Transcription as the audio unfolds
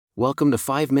Welcome to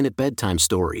 5-Minute Bedtime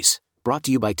Stories, brought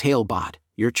to you by Talebot,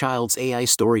 your child's AI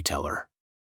storyteller.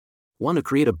 Want to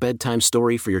create a bedtime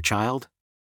story for your child?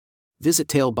 Visit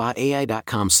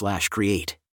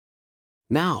talebotai.com/create.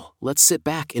 Now, let's sit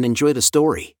back and enjoy the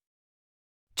story.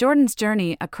 Jordan's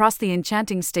Journey Across the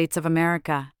Enchanting States of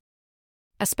America.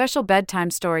 A special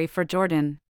bedtime story for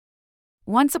Jordan.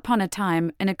 Once upon a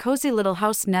time, in a cozy little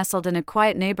house nestled in a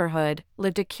quiet neighborhood,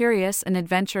 lived a curious and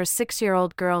adventurous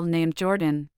 6-year-old girl named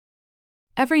Jordan.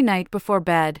 Every night before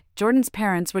bed, Jordan's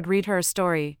parents would read her a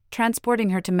story, transporting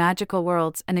her to magical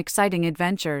worlds and exciting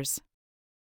adventures.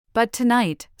 But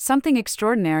tonight, something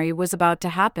extraordinary was about to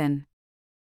happen.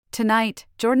 Tonight,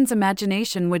 Jordan's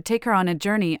imagination would take her on a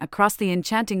journey across the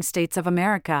enchanting states of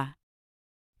America.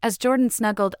 As Jordan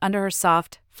snuggled under her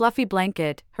soft, fluffy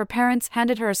blanket, her parents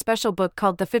handed her a special book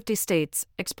called The 50 States,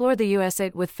 Explore the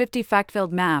USA with 50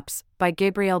 Fact-Filled Maps, by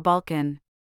Gabrielle Balkin.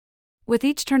 With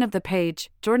each turn of the page,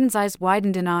 Jordan's eyes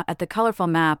widened in awe at the colorful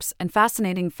maps and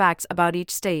fascinating facts about each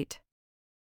state.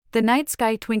 The night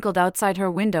sky twinkled outside her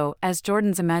window as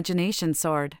Jordan's imagination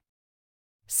soared.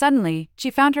 Suddenly, she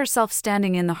found herself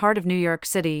standing in the heart of New York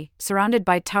City, surrounded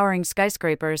by towering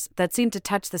skyscrapers that seemed to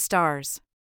touch the stars.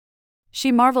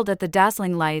 She marveled at the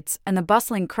dazzling lights and the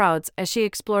bustling crowds as she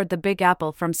explored the Big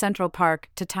Apple from Central Park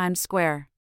to Times Square.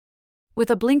 With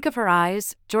a blink of her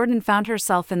eyes, Jordan found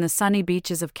herself in the sunny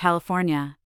beaches of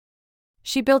California.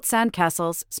 She built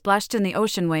sandcastles, splashed in the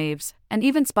ocean waves, and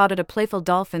even spotted a playful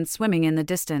dolphin swimming in the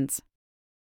distance.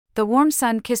 The warm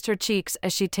sun kissed her cheeks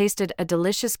as she tasted a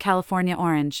delicious California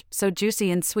orange, so juicy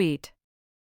and sweet.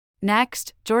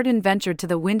 Next, Jordan ventured to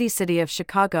the windy city of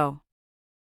Chicago.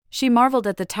 She marveled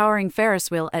at the towering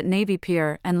Ferris wheel at Navy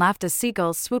Pier and laughed as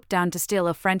seagulls swooped down to steal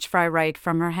a French fry right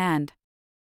from her hand.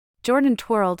 Jordan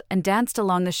twirled and danced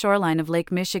along the shoreline of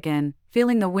Lake Michigan,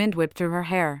 feeling the wind whip through her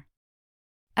hair.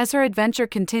 As her adventure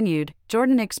continued,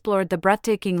 Jordan explored the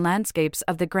breathtaking landscapes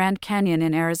of the Grand Canyon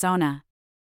in Arizona.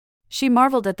 She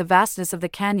marveled at the vastness of the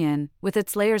canyon, with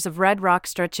its layers of red rock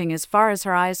stretching as far as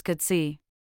her eyes could see.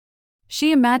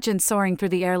 She imagined soaring through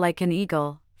the air like an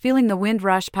eagle, feeling the wind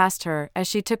rush past her as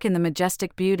she took in the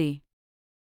majestic beauty.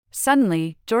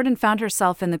 Suddenly, Jordan found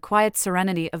herself in the quiet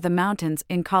serenity of the mountains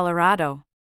in Colorado.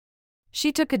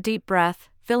 She took a deep breath,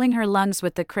 filling her lungs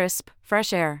with the crisp,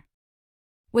 fresh air.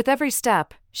 With every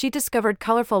step, she discovered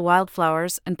colorful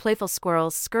wildflowers and playful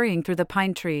squirrels scurrying through the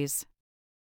pine trees.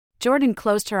 Jordan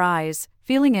closed her eyes,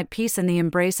 feeling at peace in the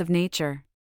embrace of nature.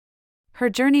 Her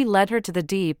journey led her to the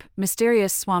deep,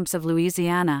 mysterious swamps of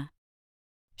Louisiana.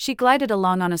 She glided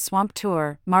along on a swamp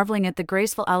tour, marveling at the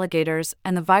graceful alligators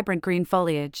and the vibrant green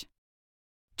foliage.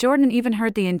 Jordan even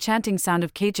heard the enchanting sound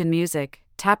of Cajun music,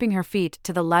 tapping her feet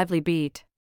to the lively beat.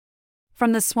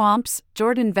 From the swamps,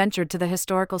 Jordan ventured to the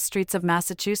historical streets of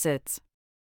Massachusetts.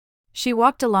 She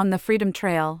walked along the Freedom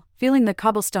Trail, feeling the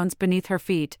cobblestones beneath her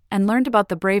feet, and learned about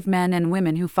the brave men and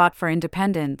women who fought for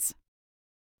independence.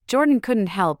 Jordan couldn't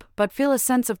help but feel a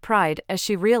sense of pride as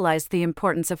she realized the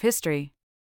importance of history.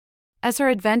 As her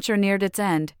adventure neared its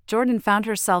end, Jordan found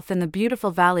herself in the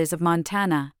beautiful valleys of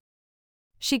Montana.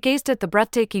 She gazed at the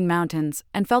breathtaking mountains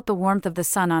and felt the warmth of the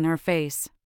sun on her face.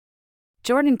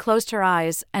 Jordan closed her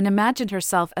eyes and imagined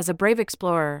herself as a brave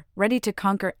explorer, ready to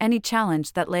conquer any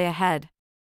challenge that lay ahead.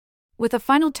 With a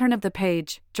final turn of the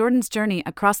page, Jordan's journey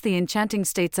across the enchanting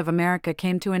states of America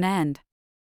came to an end.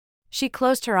 She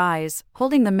closed her eyes,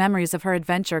 holding the memories of her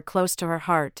adventure close to her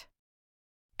heart.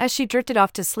 As she drifted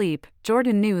off to sleep,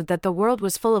 Jordan knew that the world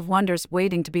was full of wonders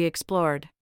waiting to be explored.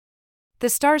 The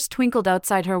stars twinkled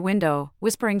outside her window,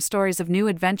 whispering stories of new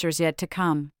adventures yet to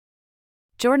come.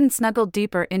 Jordan snuggled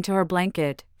deeper into her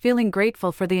blanket, feeling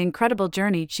grateful for the incredible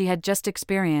journey she had just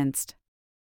experienced.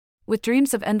 With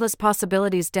dreams of endless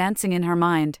possibilities dancing in her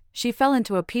mind, she fell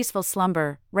into a peaceful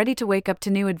slumber, ready to wake up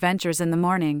to new adventures in the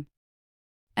morning.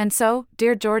 And so,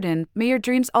 dear Jordan, may your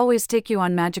dreams always take you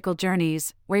on magical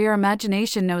journeys, where your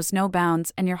imagination knows no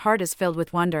bounds and your heart is filled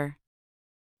with wonder.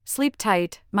 Sleep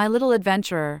tight, my little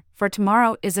adventurer, for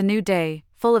tomorrow is a new day,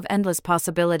 full of endless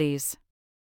possibilities.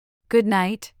 Good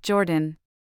night, Jordan.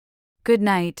 Good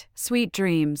night, sweet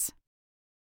dreams.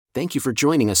 Thank you for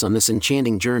joining us on this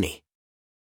enchanting journey.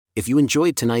 If you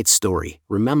enjoyed tonight's story,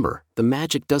 remember, the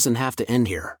magic doesn't have to end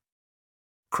here.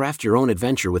 Craft your own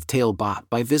adventure with Talebot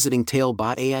by visiting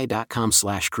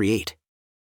talebotai.com/create.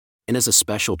 And as a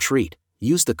special treat,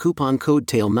 use the coupon code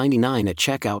TALE99 at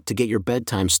checkout to get your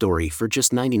bedtime story for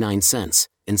just 99 cents,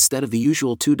 instead of the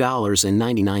usual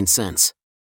 $2.99.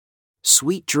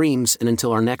 Sweet dreams, and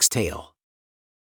until our next tale.